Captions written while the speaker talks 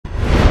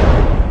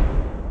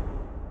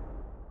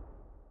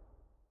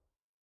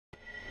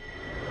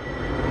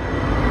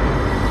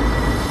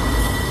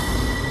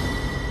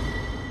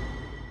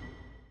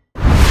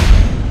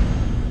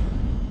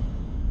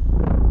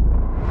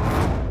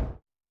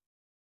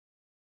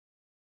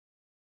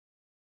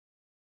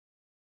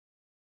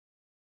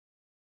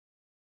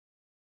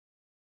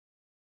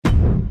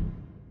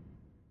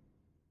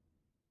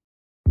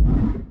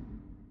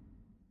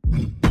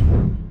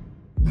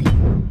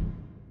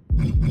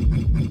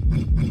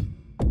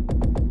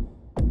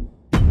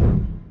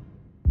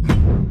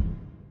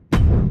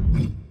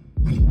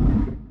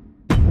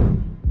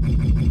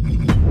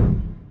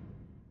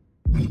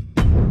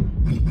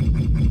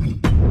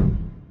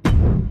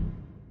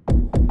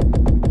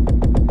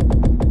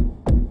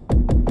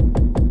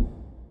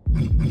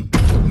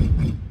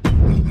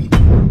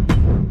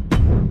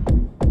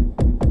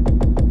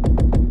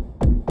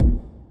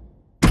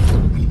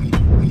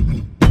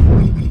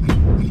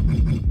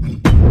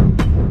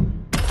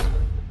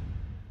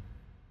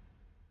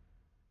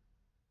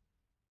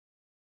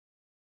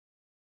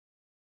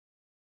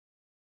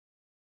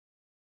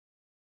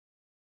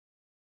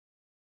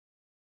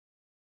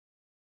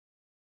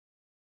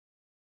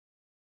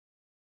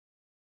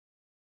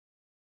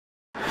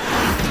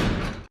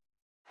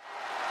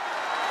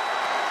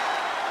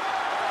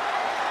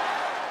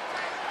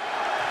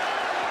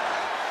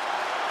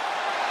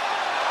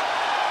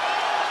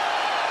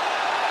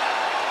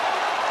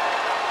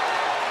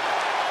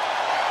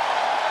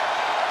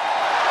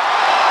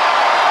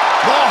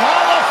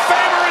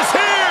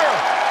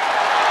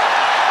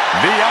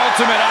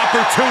ultimate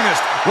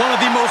opportunist, one of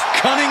the most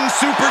cunning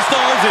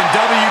superstars in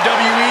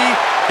WWE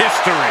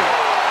history.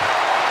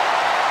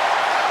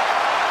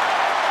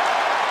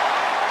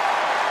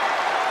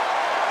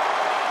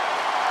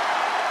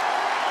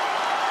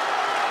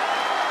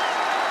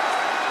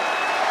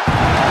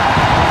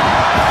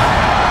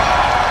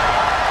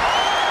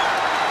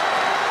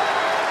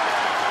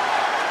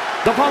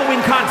 The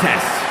following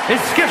contest is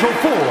scheduled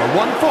for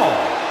one fall.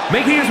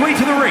 Making his way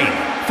to the ring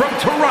from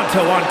Toronto,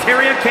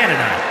 Ontario,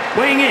 Canada,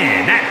 weighing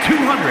in at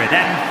 249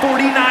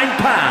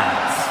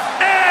 pounds,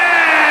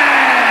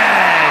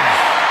 Edge!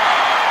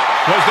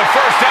 Was the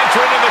first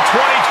entrant in the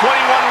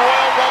 2021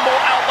 Royal Rumble,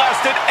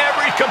 outlasted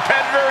every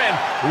competitor and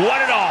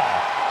won it all.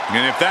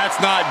 And if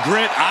that's not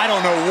grit, I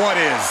don't know what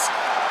is.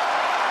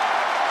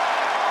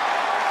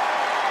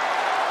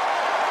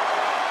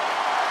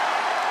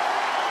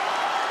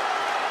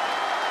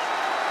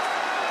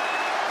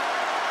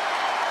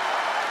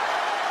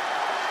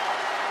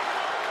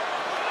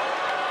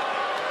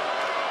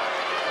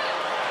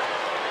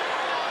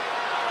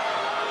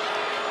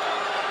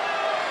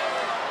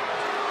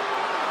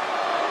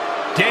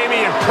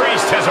 Damian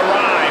Priest has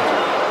arrived.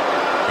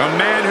 A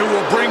man who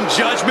will bring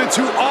judgment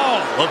to all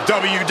of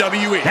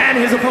WWE. And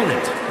his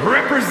opponent,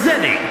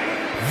 representing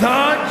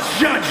the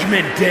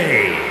Judgment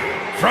Day,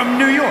 from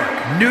New York,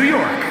 New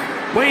York,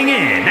 weighing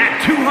in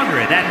at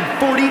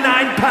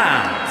 249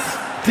 pounds,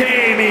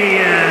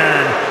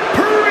 Damian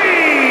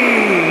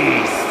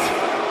Priest!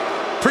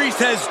 Priest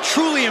has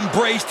truly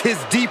embraced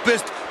his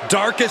deepest,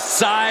 darkest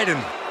side, and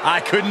I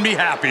couldn't be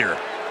happier.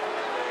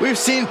 We've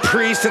seen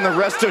Priest and the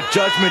rest of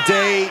Judgment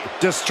Day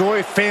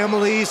destroy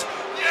families,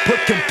 put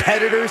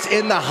competitors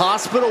in the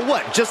hospital.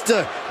 What, just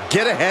to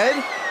get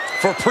ahead?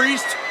 For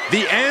Priest,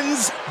 the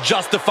ends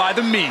justify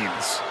the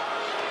means.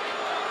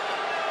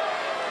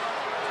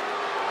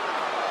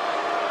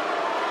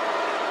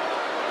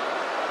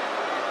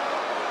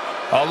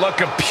 A look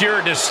of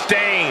pure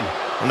disdain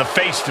on the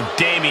face of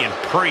Damian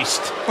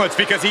Priest. Well, it's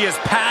because he has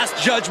passed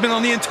judgment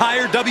on the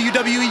entire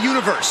WWE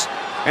Universe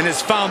and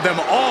has found them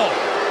all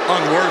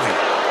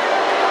unworthy.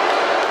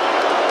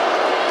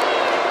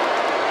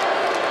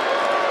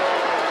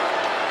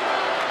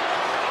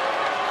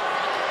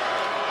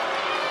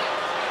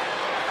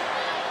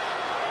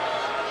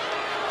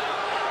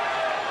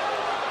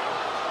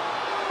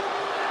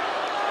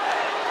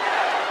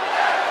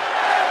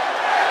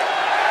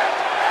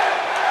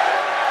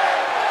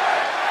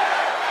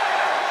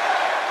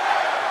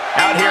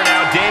 Out here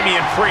now,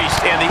 Damian Priest,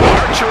 and the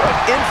Archer of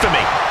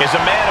Infamy is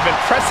a man of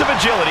impressive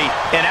agility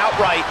and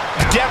outright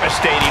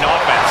devastating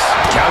offense.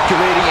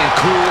 Calculating and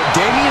cool,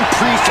 Damian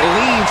Priest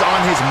leans on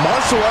his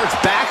martial arts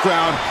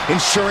background,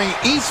 ensuring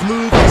each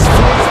move is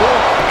forceful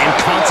and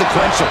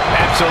consequential.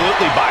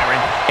 Absolutely, Byron.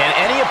 And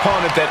any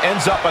opponent that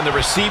ends up on the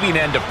receiving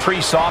end of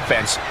Priest's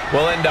offense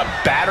will end up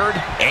battered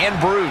and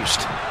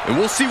bruised. And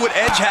we'll see what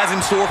Edge has in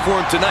store for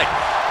him tonight.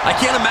 I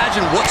can't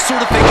imagine what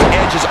sort of things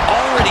Edge has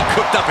already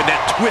cooked up in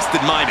that twisted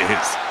mind of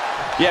his.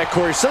 Yeah,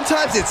 Corey,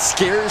 sometimes it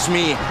scares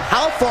me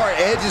how far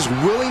Edge is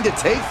willing to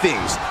take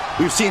things.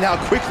 We've seen how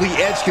quickly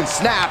Edge can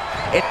snap.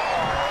 And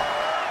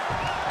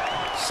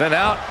sent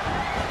out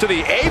to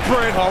the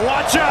apron. Oh,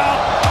 watch out!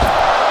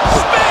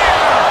 Spear!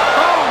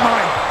 Oh,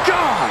 my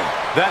God!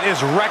 That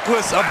is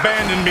reckless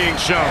abandon being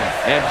shown.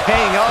 And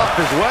paying off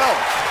as well.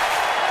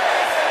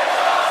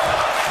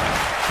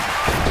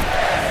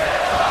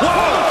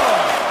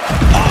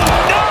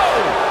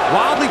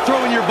 Wildly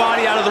throwing your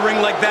body out of the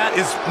ring like that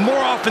is more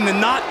often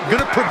than not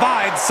going to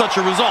provide such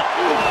a result.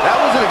 That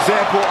was an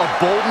example of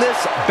boldness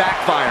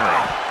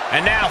backfiring.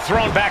 And now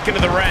thrown back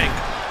into the ring.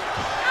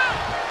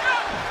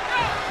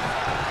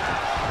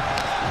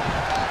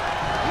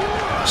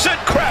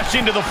 Sent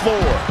crashing to the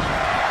floor.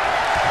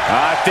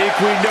 I think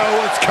we know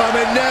what's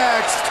coming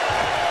next.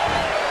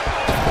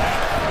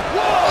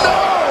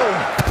 No!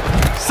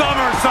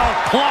 Somersault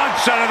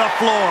plunge out of the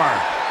floor.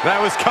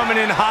 That was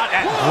coming in hot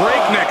at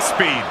breakneck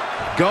speed.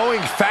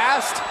 Going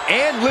fast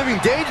and living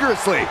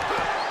dangerously.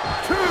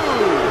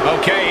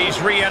 Okay, he's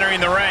re-entering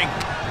the ring.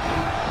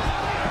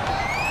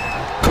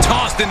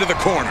 Tossed into the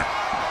corner.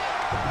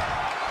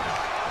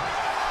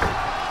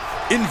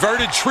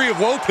 Inverted tree of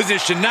woe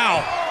position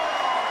now.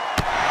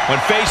 When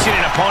facing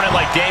an opponent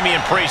like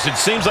Damian Priest, it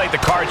seems like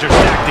the cards are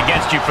stacked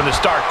against you from the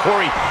start.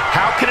 Corey,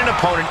 how can an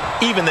opponent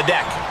even the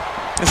deck?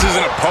 This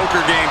isn't a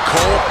poker game,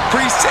 Cole.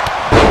 Priest.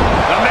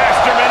 The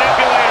master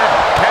manipulator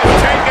has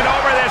taken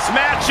over this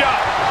matchup.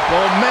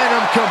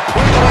 Momentum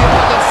completely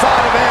on the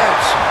side of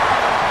Edge.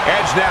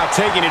 Edge now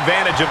taking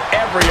advantage of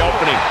every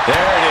opening. There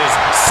it is,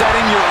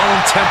 setting your own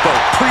tempo.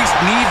 Priest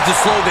needs to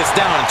slow this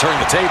down and turn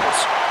the tables.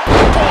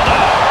 Pulled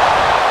up.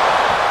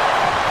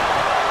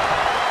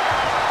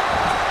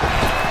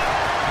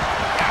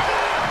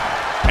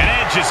 And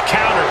Edge is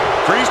countered.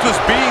 Priest was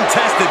being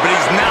tested, but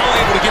he's now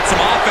able to get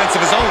some offense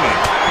of his own in.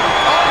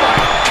 Oh my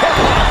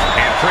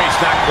God! And Priest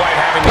not quite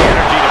having the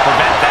energy to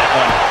prevent that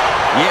one.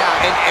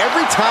 Yeah, and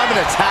every time an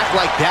attack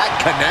like that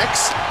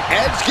connects,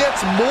 Edge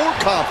gets more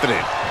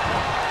confident.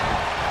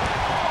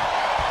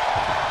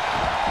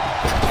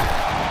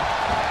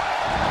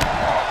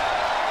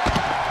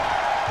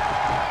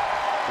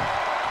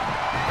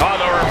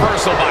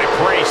 reversal by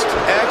Priest.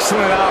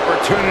 Excellent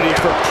opportunity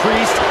for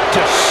Priest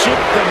to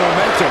shift the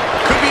momentum.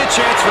 Could be a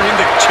chance for him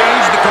to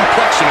change the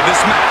complexion of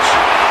this match.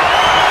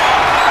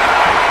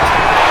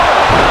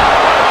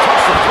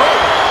 Across the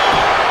throat.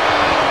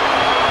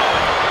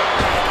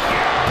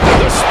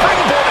 The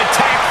springboard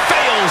attack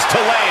fails to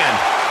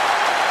land.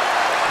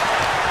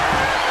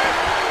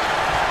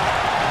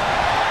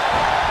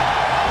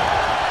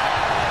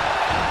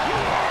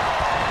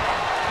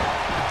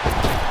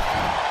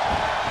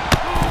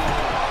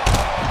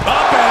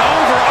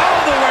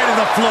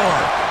 Floor.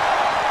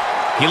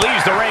 He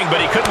leaves the ring,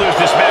 but he could lose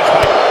this match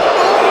by...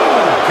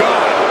 Oh,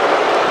 God.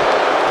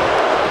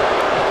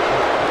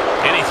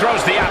 And he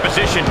throws the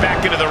opposition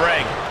back into the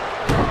ring.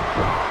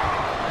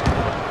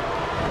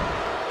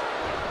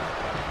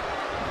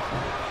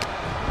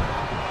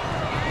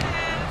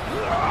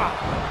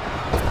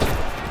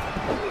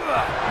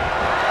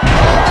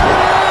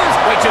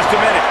 Wait just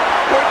a minute.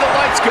 Where'd the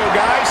lights go,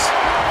 guys?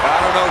 I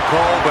don't know,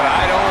 Cole, but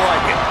I don't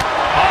like it.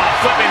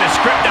 Oh, flipping the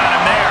script on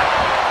him there.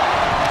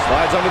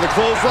 Slides under the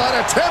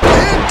clothesline, attempt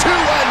into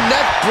a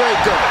neck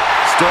breaker.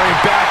 Stirring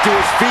back to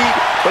his feet,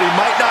 but he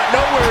might not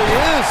know where he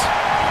is.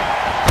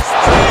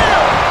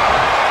 Spear!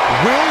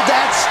 Will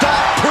that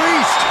stop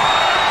Priest?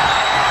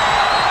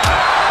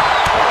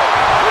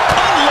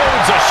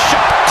 Unloads a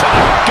shot to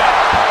the gut.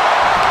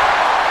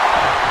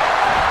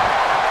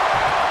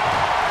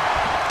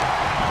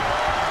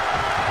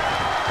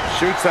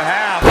 Shoots a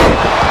half.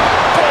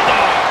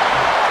 Bulldog.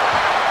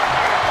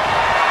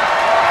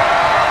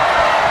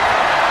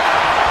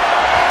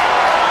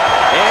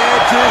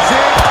 Edge is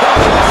in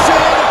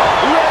position,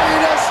 ready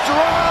to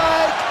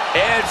strike.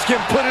 Edge can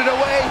put it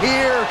away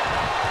here.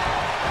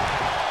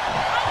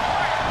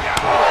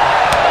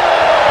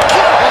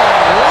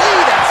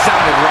 Golly, that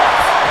sounded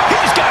rough.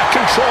 He's got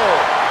control.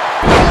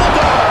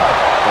 Bulldog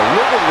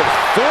delivered with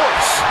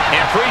force.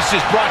 And Priest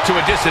is brought to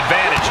a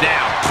disadvantage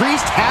now.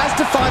 Priest has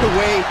to find a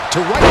way to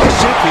right the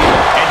ship here.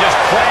 And just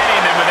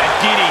planting them with that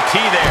DDT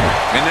there.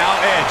 And now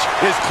Edge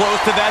is close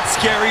to that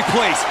scary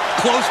place.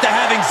 Close to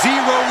having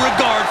zero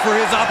regard for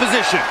his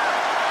opposition.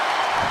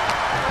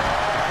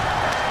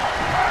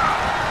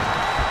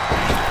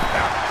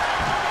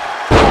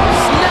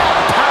 Snap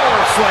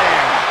power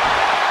slam.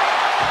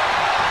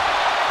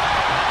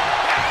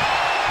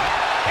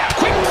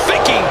 Quick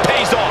thinking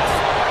pays off.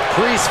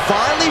 Priest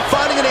finally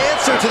finding an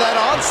answer to that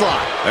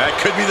onslaught. That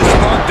could be the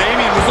spark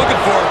Damian was looking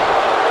for.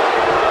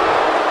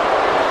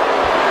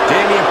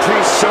 Damian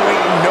Priest showing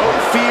no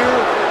fear,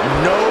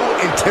 no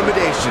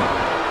intimidation.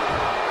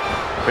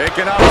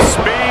 Picking up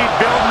speed,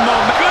 building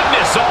momentum.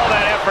 Goodness, all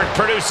that effort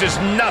produces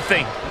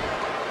nothing.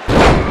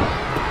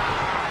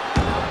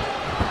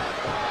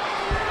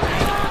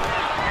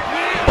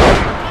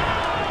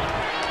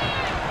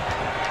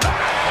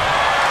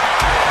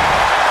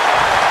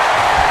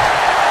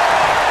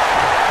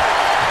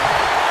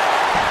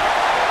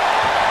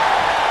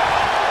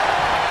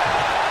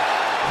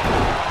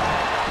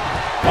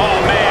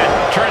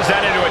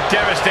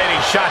 Devastating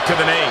shot to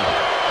the knee.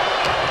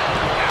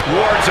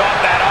 Wards off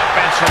that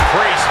offense from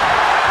Priest.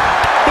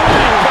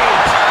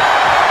 Boot.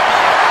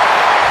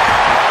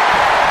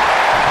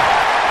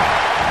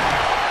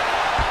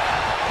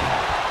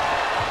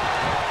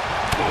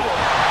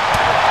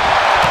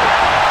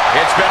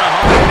 It's been a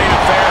hard-hitting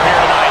affair here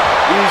tonight.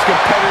 These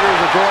competitors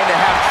are going to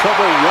have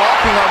trouble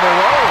walking on their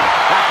own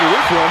after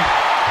this one.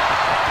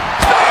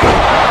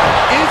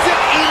 Is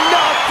it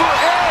enough for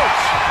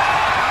Edge?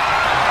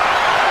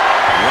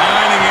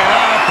 Lining it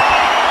up.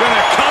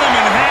 Gonna cut him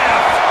in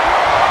half.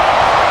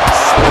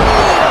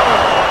 Spear!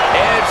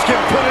 Edge can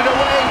put it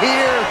away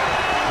here.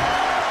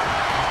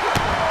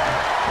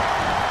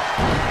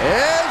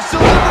 Edge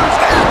delivers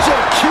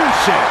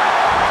execution.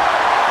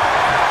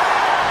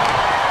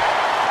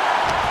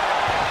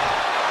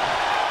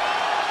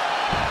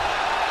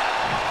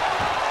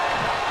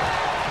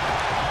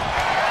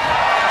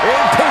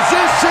 In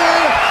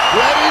position,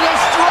 ready to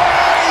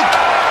strike.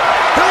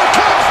 Here it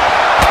comes.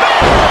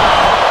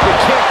 You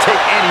can't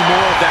take any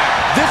more of that.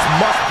 This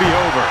must be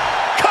over.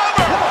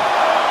 Cover!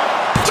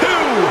 2.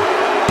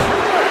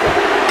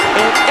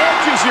 And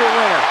Edge is your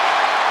winner.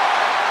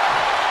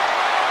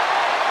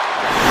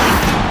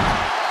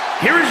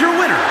 Here is your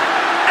winner,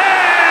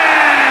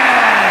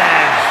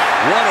 Edge!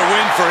 What a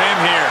win for him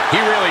here. He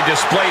really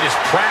displayed his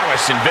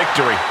prowess in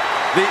victory.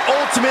 The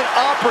ultimate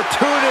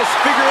opportunist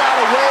figured out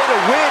a way to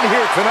win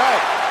here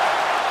tonight.